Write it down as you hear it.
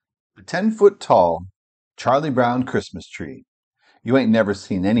A 10-foot tall Charlie Brown Christmas tree. You ain't never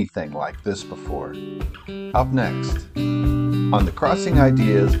seen anything like this before. Up next on the Crossing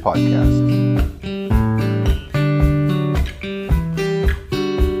Ideas podcast.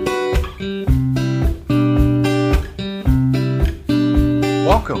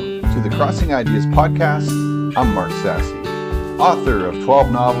 Welcome to the Crossing Ideas podcast. I'm Mark Sassy, author of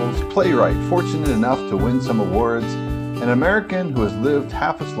 12 novels, playwright fortunate enough to win some awards, an American who has lived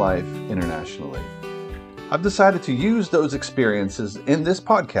half his life internationally. I've decided to use those experiences in this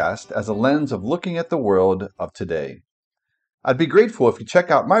podcast as a lens of looking at the world of today. I'd be grateful if you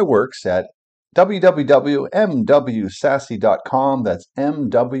check out my works at www.mwsassy.com. That's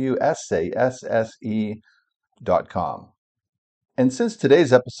MWSASSE.com. And since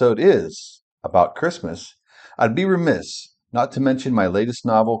today's episode is about Christmas, I'd be remiss not to mention my latest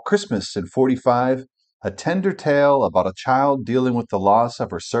novel, Christmas in 45, a tender tale about a child dealing with the loss of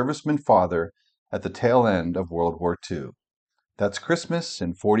her serviceman father at the tail end of World War II. That's Christmas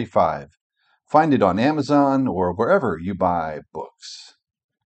in 45. Find it on Amazon or wherever you buy books.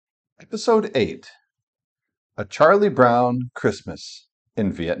 Episode 8, A Charlie Brown Christmas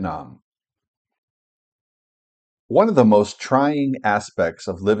in Vietnam. One of the most trying aspects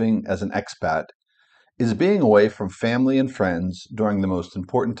of living as an expat is being away from family and friends during the most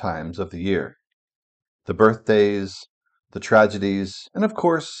important times of the year. The birthdays, the tragedies, and of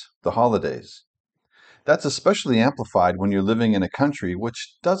course, the holidays. That's especially amplified when you're living in a country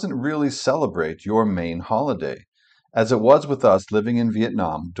which doesn't really celebrate your main holiday, as it was with us living in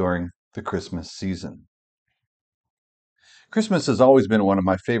Vietnam during the Christmas season. Christmas has always been one of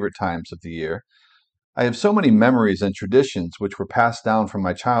my favorite times of the year. I have so many memories and traditions which were passed down from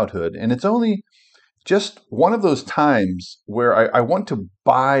my childhood, and it's only just one of those times where I want to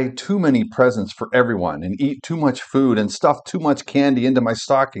buy too many presents for everyone and eat too much food and stuff too much candy into my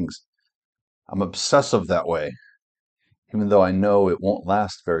stockings. I'm obsessive that way, even though I know it won't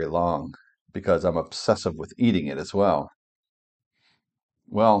last very long because I'm obsessive with eating it as well.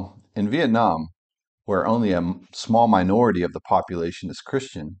 Well, in Vietnam, where only a small minority of the population is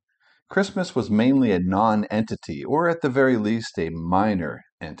Christian, Christmas was mainly a non-entity, or at the very least a minor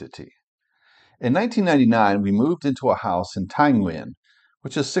entity. In 1999, we moved into a house in Thanh Nguyen,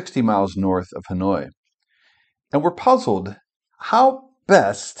 which is 60 miles north of Hanoi, and were puzzled how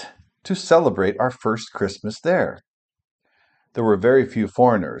best to celebrate our first Christmas there. There were very few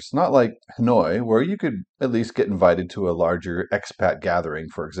foreigners, not like Hanoi, where you could at least get invited to a larger expat gathering,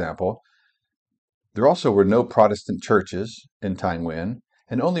 for example. There also were no Protestant churches in Thanh Nguyen,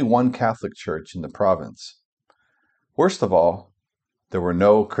 and only one Catholic church in the province. Worst of all, there were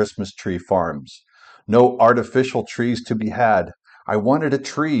no Christmas tree farms, no artificial trees to be had. I wanted a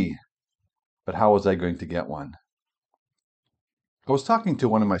tree, but how was I going to get one? I was talking to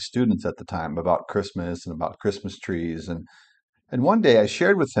one of my students at the time about Christmas and about Christmas trees, and one day I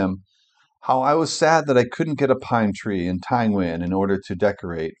shared with him how I was sad that I couldn't get a pine tree in Thanh Nguyen in order to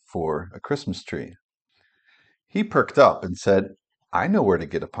decorate for a Christmas tree. He perked up and said, "I know where to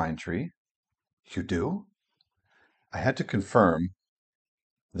get a pine tree." "You do?" I had to confirm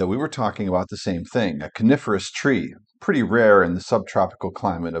that we were talking about the same thing, a coniferous tree, pretty rare in the subtropical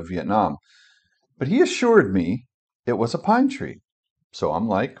climate of Vietnam. But he assured me it was a pine tree. So I'm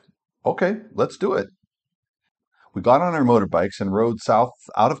like, okay, let's do it. We got on our motorbikes and rode south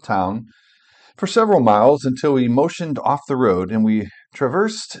out of town for several miles until we motioned off the road and we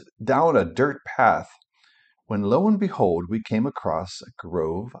traversed down a dirt path when lo and behold we came across a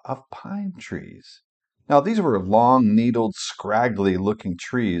grove of pine trees. Now these were long, needled, scraggly looking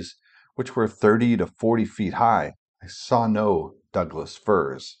trees which were 30 to 40 feet high. I saw no Douglas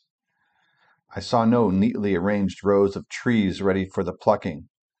firs. I saw no neatly arranged rows of trees ready for the plucking.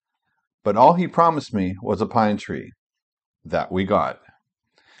 But all he promised me was a pine tree. That we got.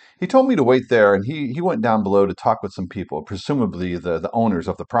 He told me to wait there, and he went down below to talk with some people, presumably the owners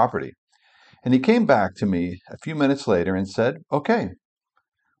of the property. And he came back to me a few minutes later and said, "Okay,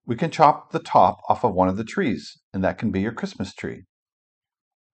 we can chop the top off of one of the trees, and that can be your Christmas tree."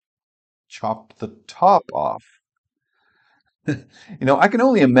 Chop the top off. I can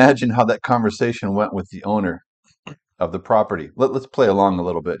only imagine how that conversation went with the owner of the property. Let's play along a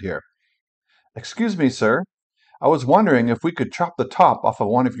little bit here. "Excuse me, sir. I was wondering if we could chop the top off of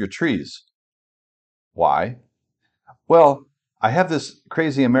one of your trees." "Why?" "Well, I have this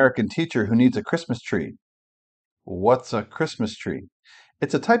crazy American teacher who needs a Christmas tree." "What's a Christmas tree?"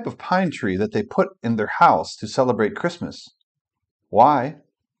 "It's a type of pine tree that they put in their house to celebrate Christmas." "Why?"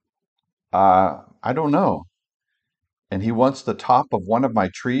 I don't know." "And he wants the top of one of my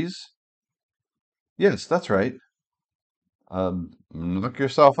trees?" "Yes, that's right." Knock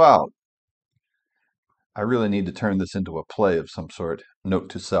yourself out. I really need to turn this into a play of some sort. Note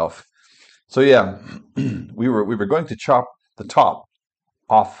to self. So yeah, we were going to chop the top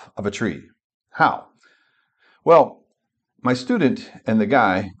off of a tree. How? Well, my student and the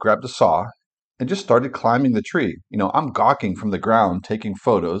guy grabbed a saw and just started climbing the tree. I'm gawking from the ground, taking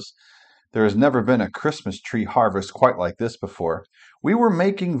photos. There has never been a Christmas tree harvest quite like this before. We were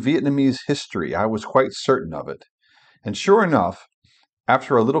making Vietnamese history. I was quite certain of it. And sure enough,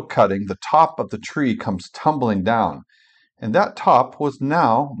 after a little cutting, the top of the tree comes tumbling down. And that top was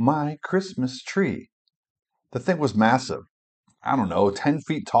now my Christmas tree. The thing was massive. I don't know, 10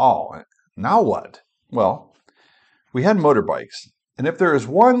 feet tall. Now what? Well, we had motorbikes. And if there is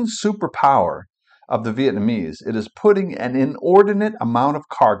one superpower of the Vietnamese, it is putting an inordinate amount of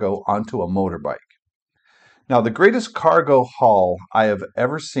cargo onto a motorbike. Now, the greatest cargo haul I have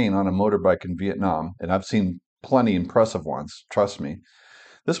ever seen on a motorbike in Vietnam, and I've seen plenty impressive ones, trust me.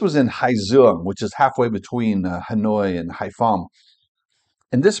 This was in Hai Duong, which is halfway between Hanoi and Haiphong.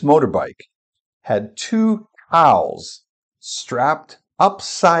 And this motorbike had two cows strapped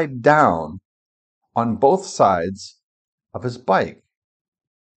upside down on both sides of his bike.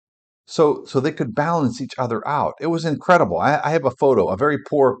 So they could balance each other out. It was incredible. I have a photo, a very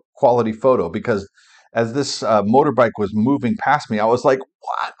poor quality photo, because as this motorbike was moving past me, I was like,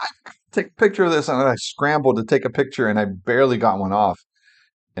 what? I take a picture of this. And I scrambled to take a picture and I barely got one off.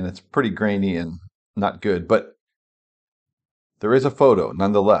 And it's pretty grainy and not good, but there is a photo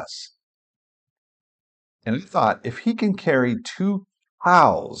nonetheless. And I thought, if he can carry two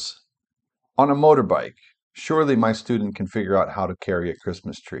cows on a motorbike, surely my student can figure out how to carry a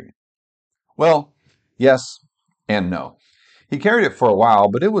Christmas tree. Well, yes and no. He carried it for a while,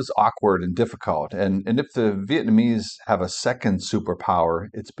 but it was awkward and difficult. And if the Vietnamese have a second superpower,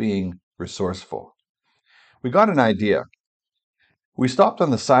 it's being resourceful. We got an idea. We stopped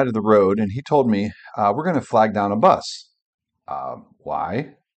on the side of the road, and he told me, we're going to flag down a bus.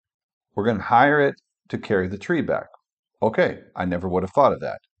 Why? We're going to hire it to carry the tree back. Okay, I never would have thought of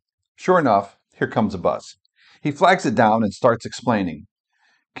that. Sure enough, here comes a bus. He flags it down and starts explaining.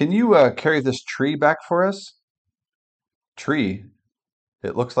 Can you carry this tree back for us? Tree?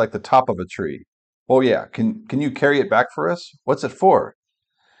 It looks like the top of a tree. Oh yeah, can you carry it back for us? What's it for?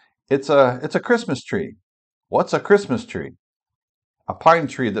 It's a Christmas tree. What's a Christmas tree? A pine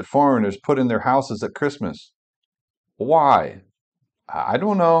tree that foreigners put in their houses at Christmas. Why? I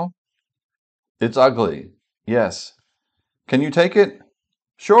don't know. It's ugly. Yes. Can you take it?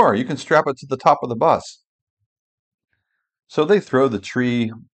 Sure, you can strap it to the top of the bus. So they throw the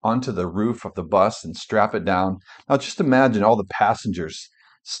tree onto the roof of the bus and strap it down. Now just imagine all the passengers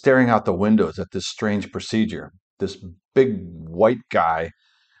staring out the windows at this strange procedure. This big white guy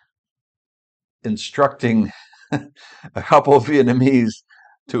instructing a couple of Vietnamese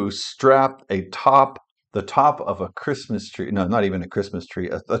to strap the top of a Christmas tree, no, not even a Christmas tree,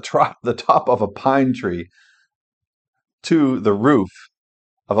 the top of a pine tree to the roof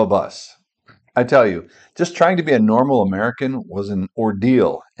of a bus. I tell you, just trying to be a normal American was an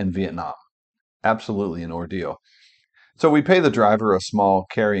ordeal in Vietnam. Absolutely an ordeal. So we pay the driver a small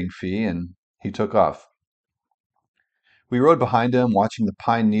carrying fee and he took off. We rode behind him, watching the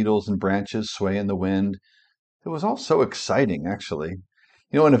pine needles and branches sway in the wind. It was all so exciting, actually.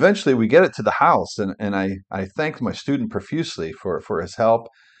 And eventually we get it to the house, and I thanked my student profusely for his help.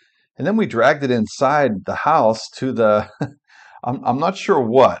 And then we dragged it inside the house to the, I'm not sure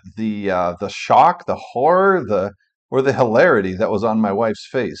what, the shock, the horror, or the hilarity that was on my wife's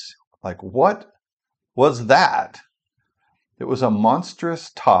face. Like, what was that? It was a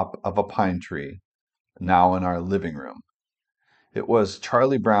monstrous top of a pine tree, now in our living room. It was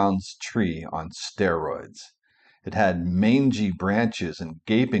Charlie Brown's tree on steroids. It had mangy branches and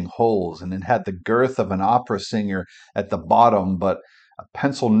gaping holes, and it had the girth of an opera singer at the bottom, but a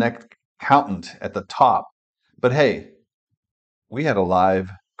pencil-necked accountant at the top. But hey, we had a live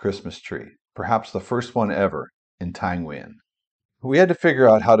Christmas tree, perhaps the first one ever in Thanh Nguyen. We had to figure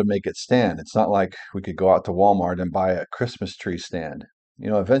out how to make it stand. It's not like we could go out to Walmart and buy a Christmas tree stand.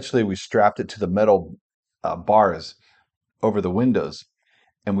 Eventually we strapped it to the metal bars over the windows,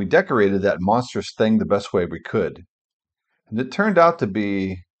 and we decorated that monstrous thing the best way we could. And it turned out to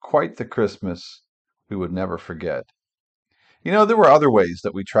be quite the Christmas we would never forget. There were other ways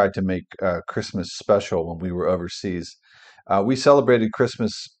that we tried to make Christmas special when we were overseas. We celebrated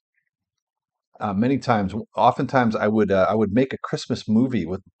Christmas many times. Oftentimes, I would make a Christmas movie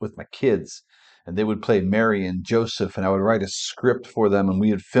with my kids, and they would play Mary and Joseph, and I would write a script for them, and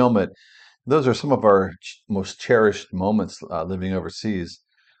we would film it. Those are some of our most cherished moments living overseas.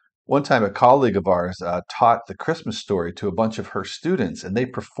 One time, a colleague of ours taught the Christmas story to a bunch of her students, and they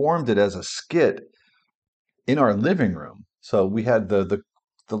performed it as a skit in our living room. So we had the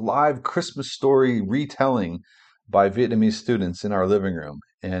live Christmas story retelling by Vietnamese students in our living room,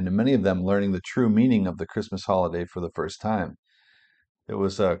 and many of them learning the true meaning of the Christmas holiday for the first time. It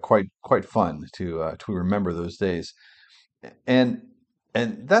was quite fun to remember those days, and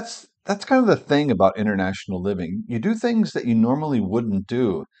that's kind of the thing about international living. You do things that you normally wouldn't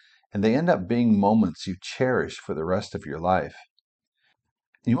do, and they end up being moments you cherish for the rest of your life.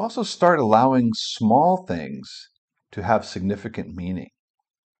 You also start allowing small things to have significant meaning.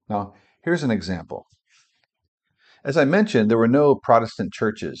 Now, here's an example. As I mentioned, there were no Protestant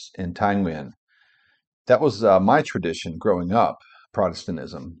churches in Thanh Nguyen. That was my tradition growing up,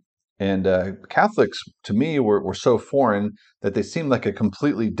 Protestantism. And Catholics, to me, were so foreign that they seemed like a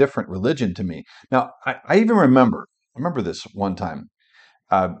completely different religion to me. Now, I even remember this one time,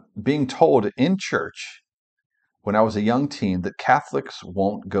 being told in church when I was a young teen that Catholics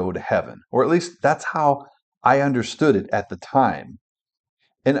won't go to heaven, or at least that's how I understood it at the time.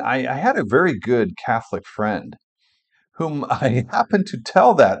 And I had a very good Catholic friend whom I happened to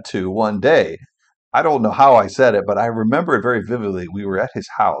tell that to one day. I don't know how I said it, but I remember it very vividly. We were at his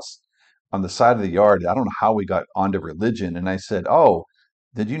house on the side of the yard. I don't know how we got onto religion. And I said, "Oh,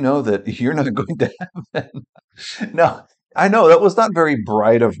 did you know that you're not going to heaven?" No, I know that was not very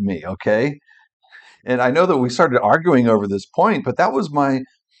bright of me. Okay. And I know that we started arguing over this point, but that was my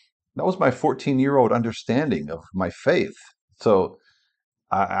 14-year-old understanding of my faith. So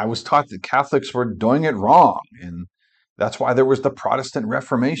I was taught that Catholics were doing it wrong, and that's why there was the Protestant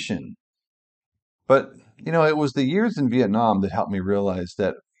Reformation. But, it was the years in Vietnam that helped me realize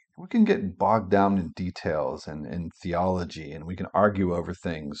that we can get bogged down in details and theology, and we can argue over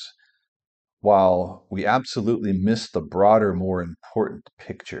things while we absolutely miss the broader, more important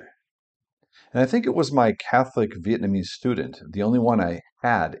picture. And I think it was my Catholic Vietnamese student, the only one I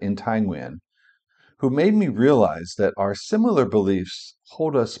had in Thanh Nguyen, who made me realize that our similar beliefs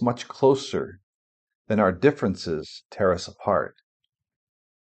hold us much closer than our differences tear us apart.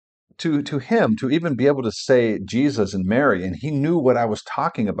 To him, to even be able to say Jesus and Mary, and he knew what I was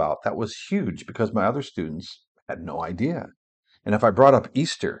talking about, that was huge because my other students had no idea. And if I brought up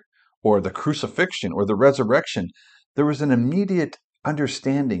Easter or the crucifixion or the resurrection, there was an immediate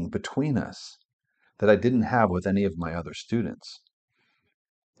understanding between us that I didn't have with any of my other students.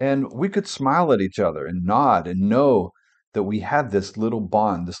 And we could smile at each other and nod and know that we had this little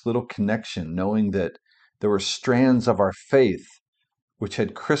bond, this little connection, knowing that there were strands of our faith which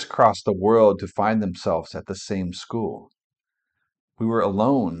had crisscrossed the world to find themselves at the same school. We were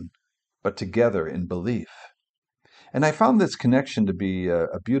alone, but together in belief. And I found this connection to be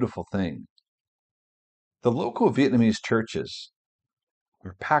a beautiful thing. The local Vietnamese churches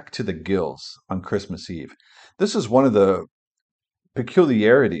were packed to the gills on Christmas Eve. This is one of the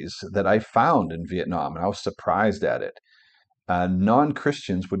peculiarities that I found in Vietnam, and I was surprised at it. Non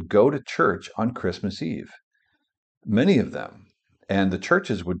Christians would go to church on Christmas Eve, many of them, and the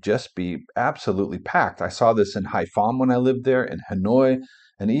churches would just be absolutely packed. I saw this in Haiphong when I lived there, in Hanoi,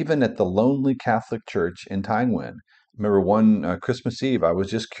 and even at the lonely Catholic church in Thanh Nguyen. Remember one Christmas Eve, I was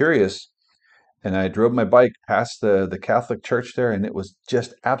just curious, and I drove my bike past the Catholic church there, and it was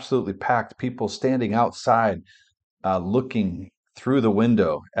just absolutely packed. People standing outside, looking through the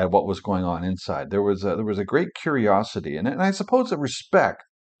window at what was going on inside. There was a great curiosity and I suppose a respect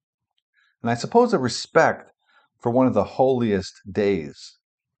for one of the holiest days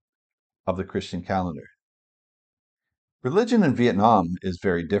of the Christian calendar. Religion in Vietnam is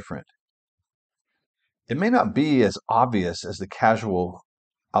very different. It may not be as obvious as the casual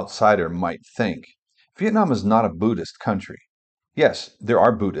outsider might think. Vietnam is not a Buddhist country. Yes, there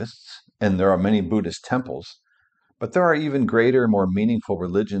are Buddhists, and there are many Buddhist temples, but there are even greater, more meaningful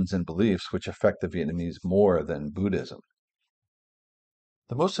religions and beliefs which affect the Vietnamese more than Buddhism.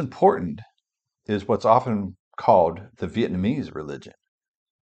 The most important is what's often called the Vietnamese religion,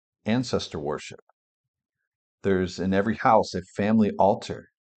 ancestor worship. There's in every house a family altar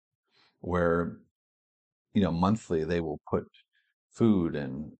where, monthly they will put food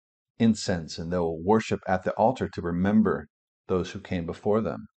and incense and they'll worship at the altar to remember those who came before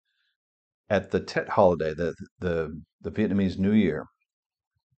them. At the Tet holiday, the Vietnamese New Year,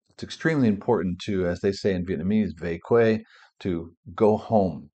 it's extremely important to, as they say in Vietnamese, về quê, to go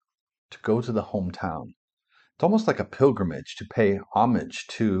home, to go to the hometown. It's almost like a pilgrimage to pay homage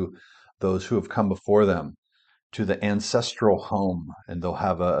to those who have come before them, to the ancestral home, and they'll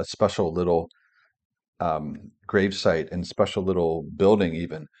have a special little gravesite and special little building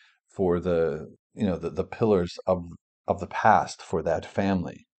even for the pillars of the past for that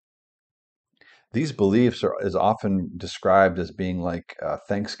family. These beliefs are is often described as being like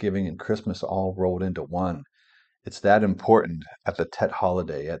Thanksgiving and Christmas all rolled into one. It's that important at the Tet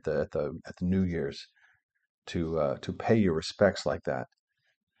holiday, at the New Year's, to pay your respects like that.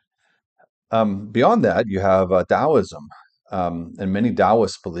 Beyond that, you have Taoism, and many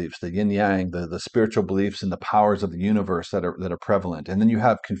Taoist beliefs, the yin yang, the spiritual beliefs and the powers of the universe that are prevalent. And then you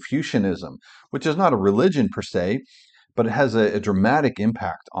have Confucianism, which is not a religion per se, but it has a dramatic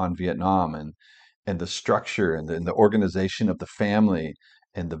impact on Vietnam and the structure and the organization of the family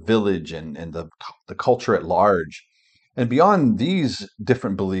and the village and the culture at large. And beyond these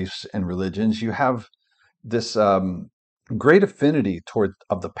different beliefs and religions, you have this great affinity toward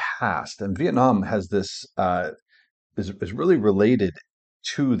of the past, and Vietnam has this is really related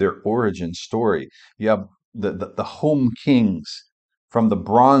to their origin story. You have the home kings from the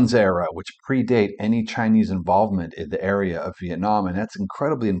Bronze Era, which predate any Chinese involvement in the area of Vietnam, and that's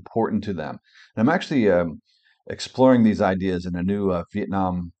incredibly important to them. And I'm actually exploring these ideas in a new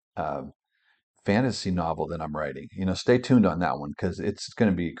Vietnam fantasy novel that I'm writing. Stay tuned on that one because it's going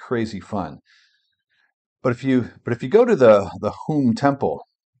to be crazy fun. But if you go to the Hum Temple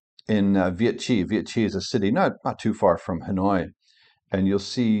in Viet Chi, Viet Chi is a city not too far from Hanoi, and you'll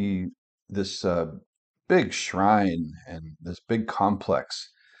see this big shrine and this big complex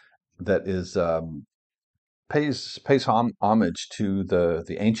that is pays homage to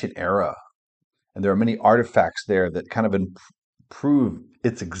the ancient era, and there are many artifacts there that kind of prove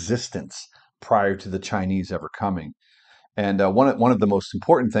its existence prior to the Chinese ever coming. And one of the most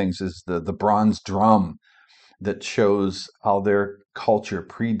important things is the bronze drum that shows how their culture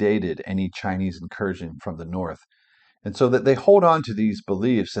predated any Chinese incursion from the north. And so that they hold on to these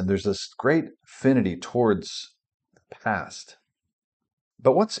beliefs, and there's this great affinity towards the past.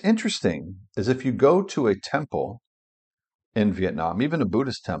 But what's interesting is if you go to a temple in Vietnam, even a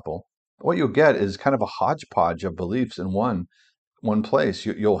Buddhist temple, what you'll get is kind of a hodgepodge of beliefs in one place.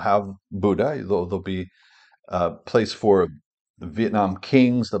 You'll have Buddha. There'll be a place for the Vietnam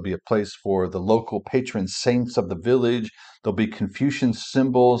kings. There'll be a place for the local patron saints of the village. There'll be Confucian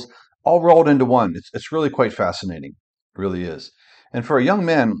symbols, all rolled into one. It's really quite fascinating. It really is. And for a young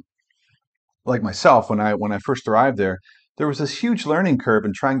man like myself, when I first arrived there was this huge learning curve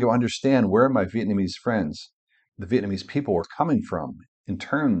in trying to understand where my Vietnamese friends, the Vietnamese people, were coming from in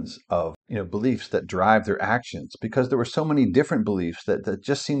terms of beliefs that drive their actions, because there were so many different beliefs that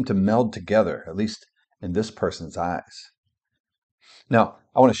just seemed to meld together, at least in this person's eyes. Now,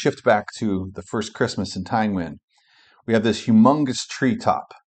 I want to shift back to the first Christmas in Thanh Nguyen. We have this humongous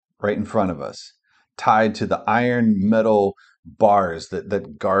treetop right in front of us, tied to the iron metal bars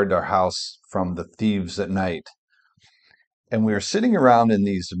that guard our house from the thieves at night. And we are sitting around in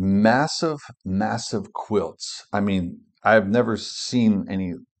these massive, massive quilts. I mean, I've never seen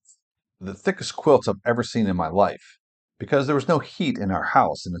the thickest quilts I've ever seen in my life, because there was no heat in our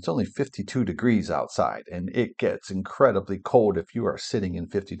house and it's only 52 degrees outside, and it gets incredibly cold if you are sitting in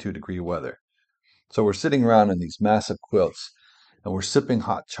 52-degree weather. So we're sitting around in these massive quilts and we're sipping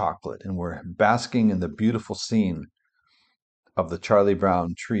hot chocolate and we're basking in the beautiful scene of the Charlie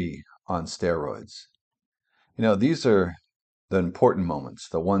Brown tree on steroids. These are the important moments,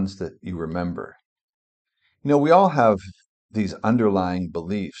 the ones that you remember. We all have these underlying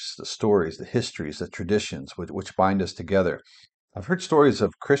beliefs, the stories, the histories, the traditions which bind us together. I've heard stories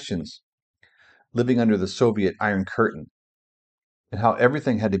of Christians living under the Soviet Iron Curtain and how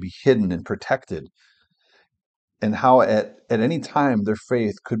everything had to be hidden and protected, and how at any time their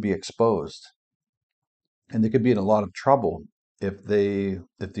faith could be exposed. And they could be in a lot of trouble if the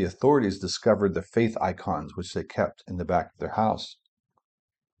authorities discovered the faith icons which they kept in the back of their house.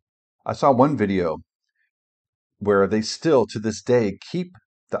 I saw one video where they still to this day keep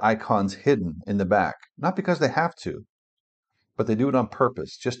the icons hidden in the back, not because they have to, but they do it on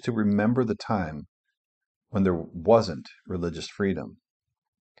purpose, just to remember the time when there wasn't religious freedom.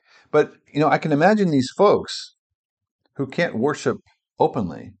 But I can imagine these folks who can't worship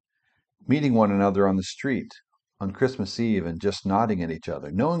openly meeting one another on the street on Christmas Eve and just nodding at each other,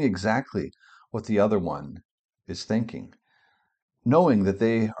 knowing exactly what the other one is thinking, knowing that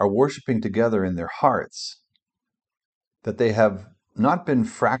they are worshiping together in their hearts, that they have not been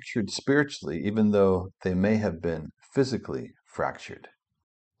fractured spiritually, even though they may have been physically fractured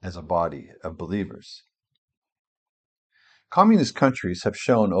as a body of believers. Communist countries have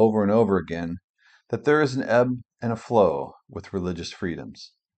shown over and over again that there is an ebb and a flow with religious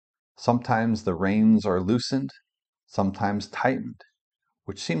freedoms. Sometimes the reins are loosened, sometimes tightened,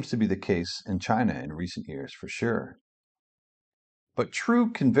 which seems to be the case in China in recent years for sure. But true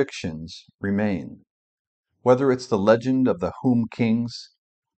convictions remain, whether it's the legend of the Hum Kings,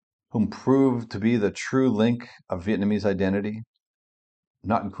 whom proved to be the true link of Vietnamese identity,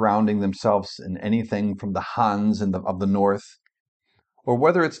 not grounding themselves in anything from the Hans of the North, or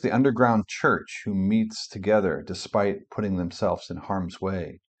whether it's the underground church who meets together despite putting themselves in harm's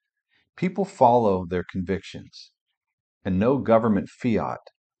way. People follow their convictions, and no government fiat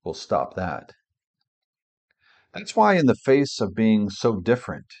will stop that. That's why, in the face of being so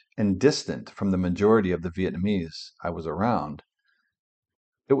different and distant from the majority of the Vietnamese I was around,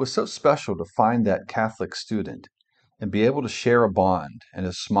 it was so special to find that Catholic student and be able to share a bond and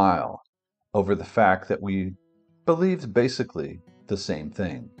a smile over the fact that we believed basically the same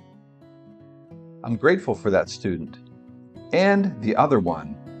thing. I'm grateful for that student and the other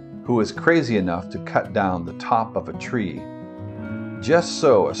one who was crazy enough to cut down the top of a tree just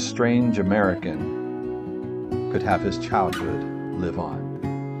so a strange American could have his childhood live on.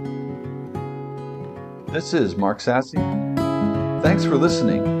 This is Mark Sasse. Thanks for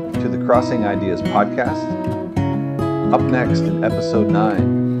listening to the Crossing Ideas podcast. Up next in episode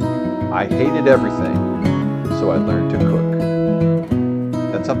 9, I hated everything, so I learned to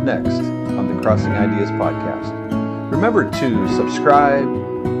cook. That's up next on the Crossing Ideas podcast. Remember to subscribe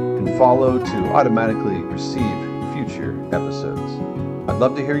and follow to automatically receive future episodes. I'd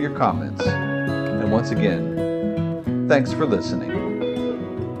love to hear your comments. And once again, thanks for listening.